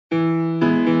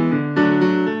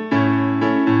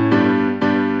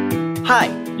Hi,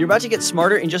 you're about to get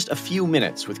smarter in just a few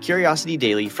minutes with Curiosity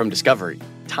Daily from Discovery.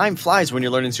 Time flies when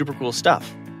you're learning super cool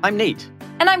stuff. I'm Nate.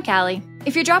 And I'm Callie.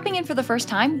 If you're dropping in for the first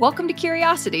time, welcome to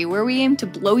Curiosity, where we aim to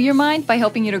blow your mind by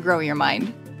helping you to grow your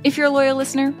mind. If you're a loyal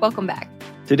listener, welcome back.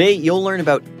 Today, you'll learn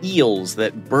about eels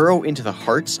that burrow into the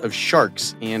hearts of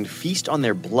sharks and feast on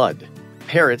their blood,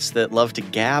 parrots that love to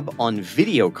gab on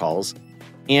video calls,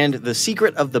 and the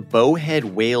secret of the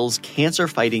bowhead whale's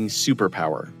cancer-fighting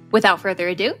superpower. Without further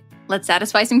ado, let's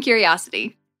satisfy some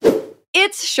curiosity.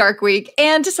 It's Shark Week,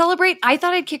 and to celebrate, I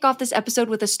thought I'd kick off this episode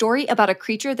with a story about a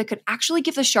creature that could actually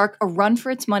give the shark a run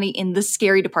for its money in the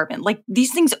scary department. Like,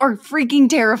 these things are freaking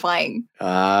terrifying.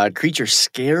 Creature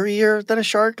scarier than a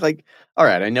shark? All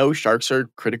right, I know sharks are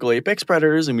critical apex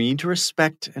predators and we need to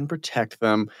respect and protect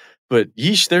them, but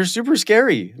yeesh, they're super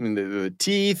scary. I mean, the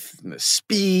teeth, and the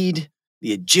speed,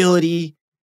 the agility,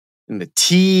 and the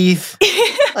teeth.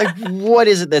 What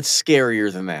is it that's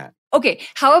scarier than that? Okay,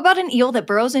 how about an eel that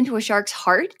burrows into a shark's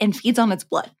heart and feeds on its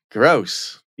blood?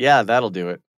 Gross. Yeah, that'll do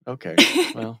it. Okay,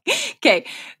 well. Okay,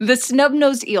 the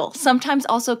snub-nosed eel, sometimes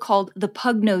also called the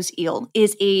pug-nosed eel,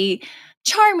 is a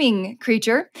charming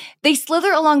creature. They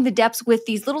slither along the depths with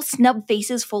these little snub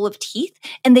faces full of teeth,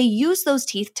 and they use those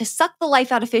teeth to suck the life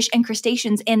out of fish and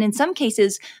crustaceans, and in some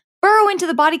cases, burrow into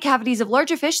the body cavities of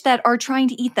larger fish that are trying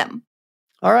to eat them.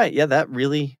 All right, yeah, that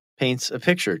really paints a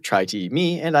picture. Try to eat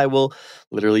me, and I will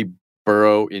literally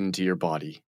burrow into your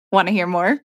body. Want to hear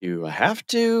more? You have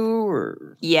to,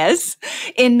 or? Yes.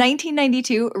 In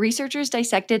 1992, researchers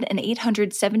dissected an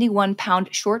 871-pound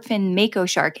short-fin mako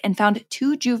shark and found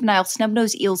 2 juvenile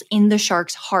snub-nosed eels in the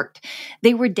shark's heart.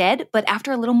 They were dead, but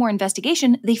after a little more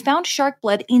investigation, they found shark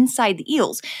blood inside the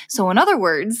eels. So in other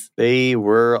words, they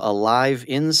were alive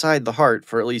inside the heart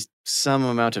for at least some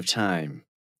amount of time.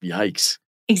 Yikes.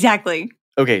 Exactly.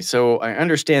 Okay, so I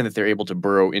understand that they're able to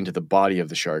burrow into the body of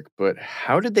the shark, but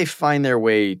how did they find their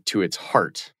way to its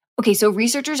heart? Okay, so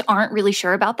researchers aren't really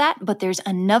sure about that, but there's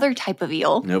another type of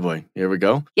eel. Oh boy, here we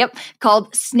go. Yep,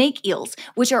 called snake eels,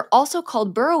 which are also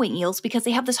called burrowing eels because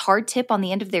they have this hard tip on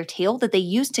the end of their tail that they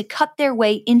use to cut their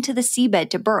way into the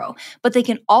seabed to burrow. But they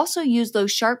can also use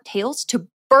those sharp tails to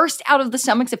burst out of the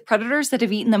stomachs of predators that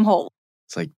have eaten them whole.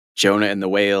 It's like Jonah and the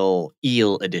Whale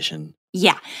eel edition.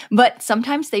 Yeah, but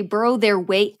sometimes they burrow their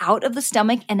way out of the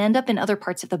stomach and end up in other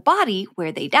parts of the body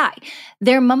where they die.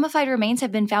 Their mummified remains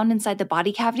have been found inside the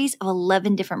body cavities of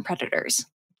 11 different predators.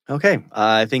 Okay,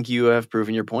 I think you have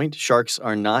proven your point. Sharks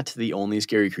are not the only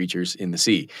scary creatures in the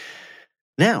sea.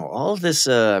 Now, all of this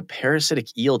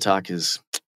parasitic eel talk is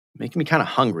making me kind of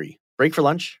hungry. Break for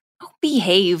lunch? Oh,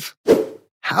 behave.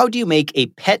 How do you make a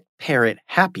pet parrot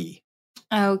happy?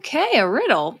 Okay, a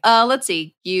riddle. Let's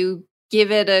see. You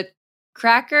give it a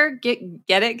cracker, get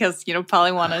it? Because you don't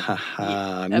probably want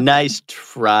to. Nice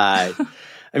try.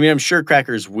 I mean, I'm sure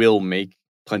crackers will make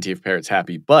plenty of parrots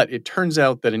happy, but it turns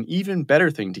out that an even better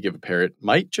thing to give a parrot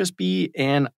might just be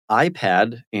an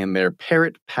iPad and their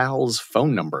parrot pal's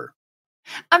phone number.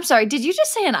 I'm sorry, did you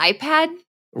just say an iPad?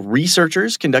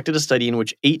 Researchers conducted a study in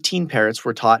which 18 parrots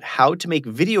were taught how to make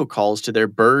video calls to their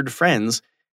bird friends,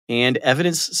 and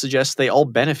evidence suggests they all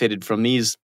benefited from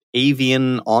these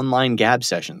avian online gab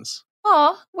sessions.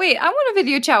 Oh, wait, I want a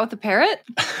video chat with a parrot.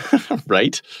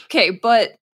 Right? Okay,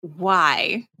 but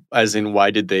why? As in,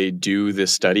 why did they do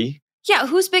this study? Yeah,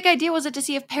 whose big idea was it to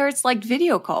see if parrots liked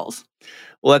video calls?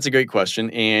 Well, that's a great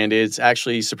question, and it's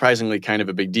actually surprisingly kind of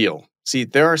a big deal. See,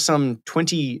 there are some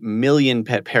 20 million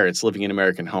pet parrots living in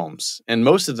American homes, and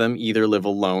most of them either live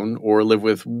alone or live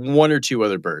with 1 or 2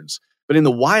 other birds. But in the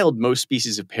wild, most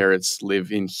species of parrots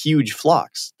live in huge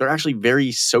flocks. They're actually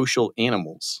very social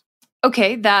animals.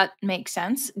 Okay, that makes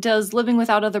sense. Does living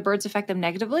without other birds affect them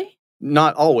negatively?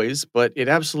 Not always, but it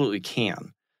absolutely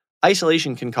can.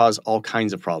 Isolation can cause all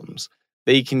kinds of problems.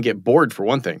 They can get bored, for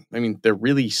one thing. I mean, they're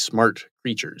really smart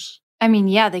creatures. I mean,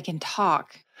 yeah, they can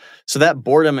talk. So that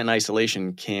boredom and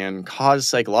isolation can cause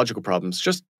psychological problems,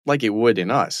 just like it would in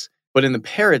us. But in the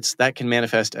parrots, that can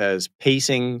manifest as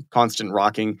pacing, constant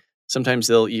rocking. Sometimes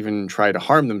they'll even try to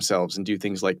harm themselves and do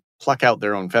things like pluck out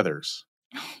their own feathers.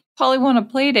 Probably want a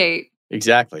play date.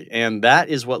 Exactly. And that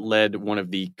is what led one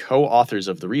of the co-authors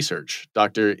of the research,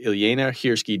 Dr. Ilyana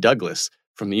Hirsky-Douglas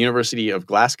from the University of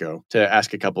Glasgow, to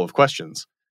ask a couple of questions.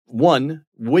 1,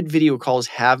 would video calls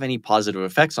have any positive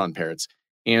effects on parrots?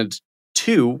 And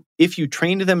 2, if you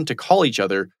trained them to call each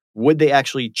other, would they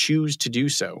actually choose to do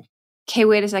so? Okay,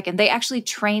 wait a second. They actually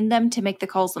trained them to make the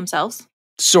calls themselves?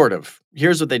 Sort of.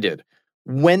 Here's what they did.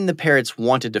 When the parrots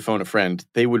wanted to phone a friend,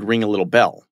 they would ring a little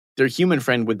bell. Their human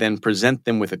friend would then present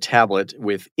them with a tablet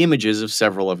with images of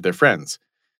several of their friends.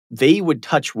 They would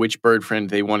touch which bird friend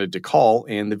they wanted to call,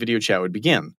 and the video chat would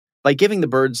begin. By giving the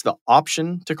birds the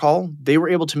option to call, they were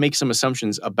able to make some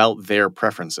assumptions about their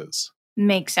preferences.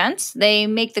 Makes sense. They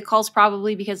make the calls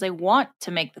probably because they want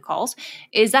to make the calls.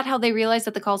 Is that how they realized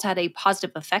that the calls had a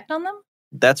positive effect on them?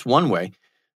 That's one way.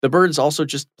 The birds also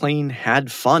just plain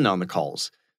had fun on the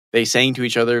calls. They sang to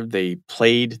each other, they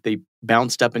played, they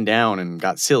bounced up and down and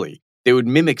got silly. They would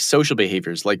mimic social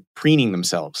behaviors like preening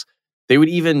themselves. They would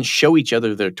even show each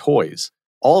other their toys.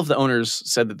 All of the owners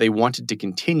said that they wanted to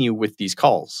continue with these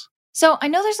calls. So I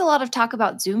know there's a lot of talk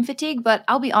about Zoom fatigue, but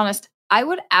I'll be honest, I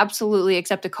would absolutely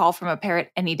accept a call from a parrot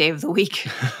any day of the week.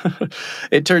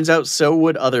 It turns out so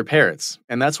would other parrots,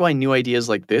 and that's why new ideas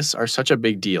like this are such a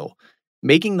big deal.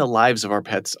 Making the lives of our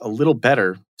pets a little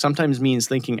better sometimes means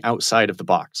thinking outside of the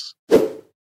box.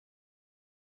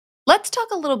 Let's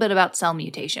talk a little bit about cell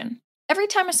mutation. Every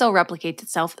time a cell replicates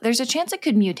itself, there's a chance it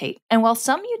could mutate, and while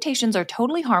some mutations are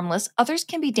totally harmless, others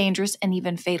can be dangerous and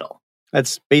even fatal.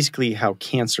 That's basically how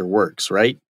cancer works,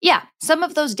 right? Yeah, some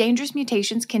of those dangerous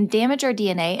mutations can damage our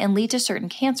DNA and lead to certain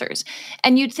cancers.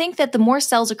 And you'd think that the more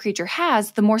cells a creature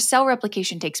has, the more cell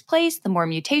replication takes place, the more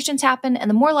mutations happen, and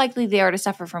the more likely they are to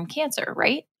suffer from cancer,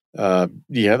 right?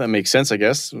 Yeah, that makes sense, I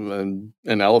guess. An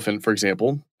elephant, for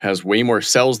example, has way more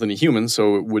cells than a human,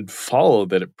 so it would follow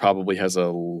that it probably has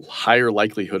a higher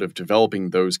likelihood of developing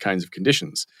those kinds of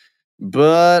conditions.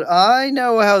 But I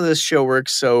know how this show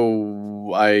works,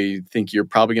 so I think you're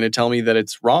probably going to tell me that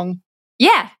it's wrong.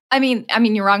 Yeah, I mean,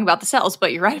 you're wrong about the cells,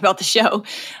 but you're right about the show.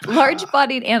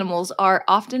 Large-bodied animals are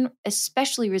often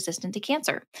especially resistant to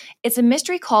cancer. It's a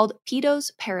mystery called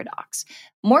Peto's paradox.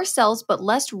 More cells, but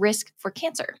less risk for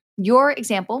cancer. Your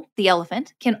example, the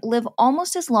elephant, can live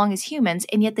almost as long as humans,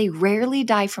 and yet they rarely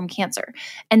die from cancer.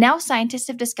 And now scientists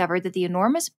have discovered that the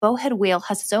enormous bowhead whale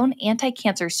has its own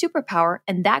anti-cancer superpower,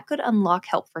 and that could unlock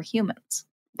help for humans.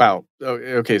 Wow.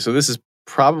 Okay, so this is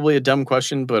probably a dumb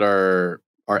question, but are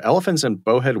elephants and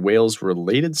bowhead whales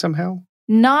related somehow?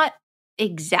 Not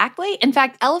exactly. In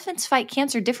fact, elephants fight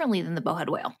cancer differently than the bowhead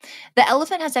whale. The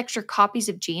elephant has extra copies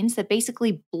of genes that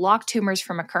basically block tumors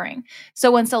from occurring.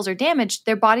 So when cells are damaged,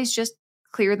 their bodies just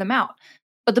clear them out.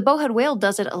 But the bowhead whale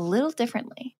does it a little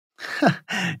differently.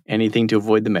 Anything to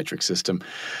avoid the metric system.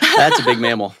 That's a big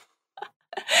mammal.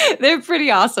 They're pretty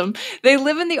awesome. They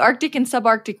live in the Arctic and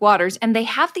subarctic waters, and they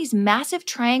have these massive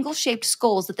triangle-shaped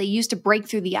skulls that they use to break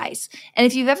through the ice. And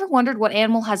if you've ever wondered what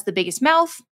animal has the biggest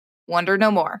mouth, wonder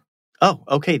no more. Oh,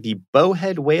 okay. The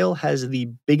bowhead whale has the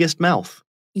biggest mouth.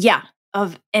 Yeah,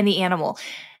 of any animal.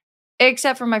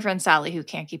 Except for my friend Sally, who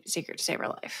can't keep a secret to save her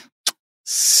life.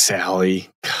 Sally.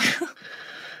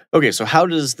 Okay, so how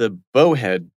does the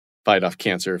bowhead fight off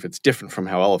cancer if it's different from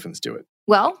how elephants do it?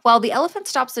 Well, while the elephant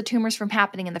stops the tumors from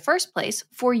happening in the first place,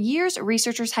 for years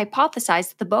researchers hypothesized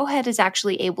that the bowhead is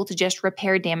actually able to just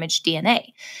repair damaged DNA.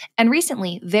 And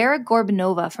recently, Vera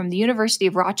Gorbanova from the University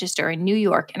of Rochester in New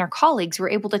York and her colleagues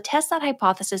were able to test that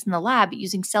hypothesis in the lab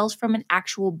using cells from an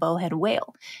actual bowhead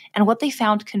whale. And what they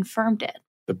found confirmed it.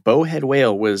 The bowhead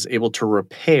whale was able to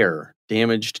repair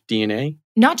damaged DNA?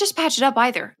 Not just patch it up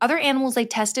either. Other animals they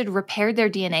tested repaired their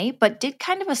DNA, but did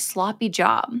kind of a sloppy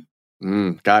job.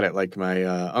 Got it. Like my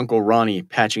Uncle Ronnie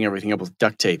patching everything up with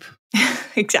duct tape.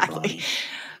 Exactly.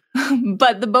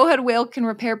 But the bowhead whale can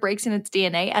repair breaks in its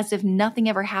DNA as if nothing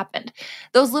ever happened.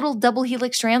 Those little double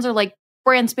helix strands are like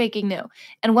brand spanking new.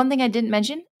 And one thing I didn't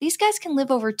mention, these guys can live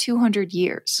over 200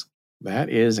 years. That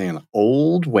is an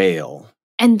old whale.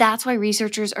 And that's why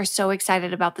researchers are so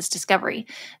excited about this discovery.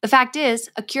 The fact is,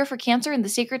 a cure for cancer and the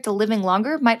secret to living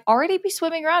longer might already be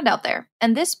swimming around out there.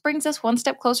 And this brings us one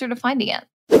step closer to finding it.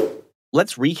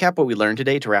 Let's recap what we learned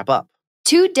today to wrap up.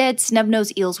 2 dead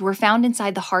snub-nosed eels were found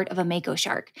inside the heart of a mako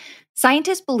shark.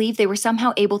 Scientists believe they were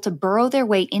somehow able to burrow their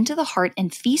way into the heart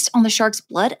and feast on the shark's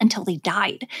blood until they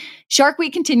died. Shark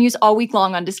Week continues all week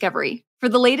long on Discovery. For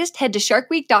the latest, head to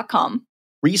sharkweek.com.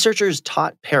 Researchers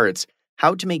taught parrots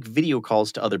how to make video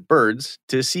calls to other birds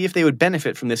to see if they would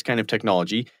benefit from this kind of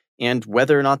technology and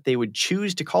whether or not they would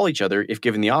choose to call each other if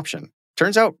given the option.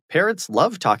 Turns out parrots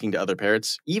love talking to other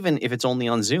parrots, even if it's only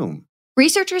on Zoom.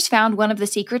 Researchers found one of the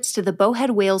secrets to the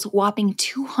bowhead whale's whopping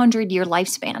 200-year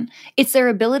lifespan. It's their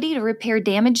ability to repair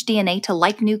damaged DNA to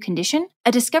like-new condition,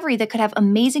 a discovery that could have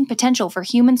amazing potential for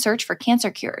human search for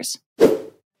cancer cures.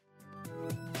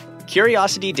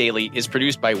 Curiosity Daily is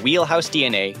produced by Wheelhouse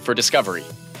DNA for Discovery.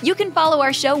 You can follow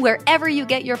our show wherever you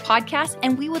get your podcasts,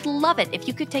 and we would love it if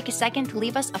you could take a second to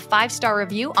leave us a 5-star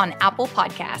review on Apple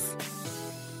Podcasts.